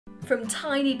From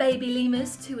tiny baby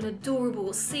lemurs to an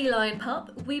adorable sea lion pup,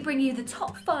 we bring you the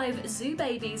top 5 zoo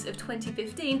babies of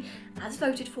 2015 as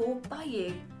voted for by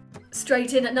you.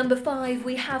 Straight in at number 5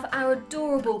 we have our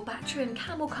adorable Bactrian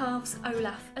camel calves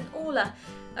Olaf and Orla.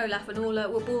 Olaf and Orla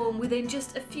were born within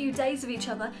just a few days of each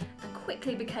other and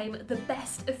quickly became the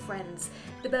best of friends.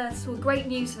 The births were great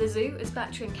news for the zoo as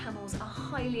Bactrian camels are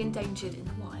highly endangered in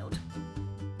the wild.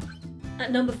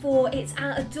 At number 4 it's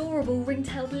our adorable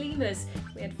ring-tailed lemurs.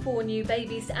 We had 4 new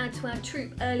babies to add to our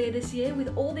troop earlier this year,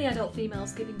 with all the adult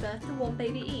females giving birth to 1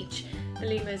 baby each. The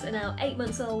lemurs are now 8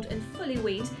 months old and fully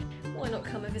weaned. Why not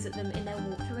come and visit them in their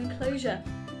walk-through enclosure?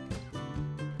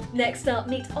 Next up,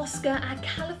 meet Oscar, our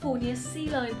California sea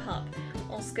lion pup.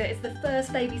 Oscar is the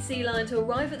first baby sea lion to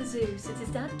arrive at the zoo since his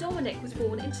dad Dominic was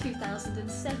born in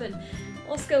 2007.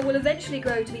 Oscar will eventually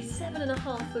grow to be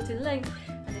 7.5 foot in length,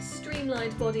 and his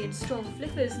streamlined body and strong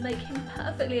flippers make him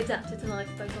perfectly adapted to life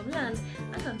both on land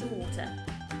and underwater.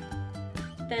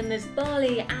 Then there's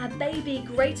Barley, our baby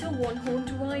greater one-horned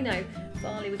rhino.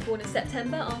 Barley was born in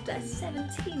September after a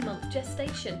 17-month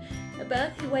gestation. At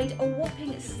birth he weighed a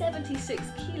whopping 76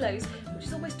 kilos, which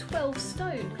is almost 12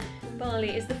 stone.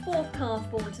 Barley is the 4th calf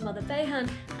born to Mother Bayhan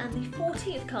and the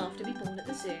 14th calf to be born at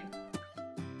the zoo.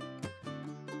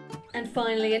 And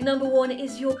finally, at number 1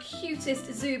 is your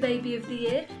cutest zoo baby of the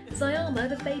year, Zayama,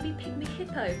 the baby pygmy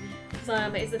hippo.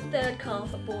 Zayama is the 3rd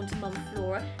calf born to Mum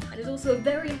Flora and is also a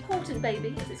very important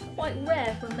baby as it's quite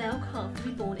rare for a male calf to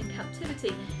be born in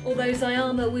captivity. Although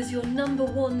Zayama was your number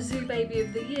 1 zoo baby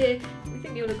of the year, we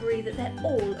think you'll agree that they're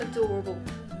all adorable.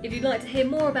 If you'd like to hear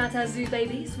more about our zoo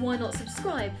babies, why not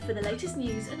subscribe for the latest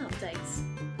news and updates.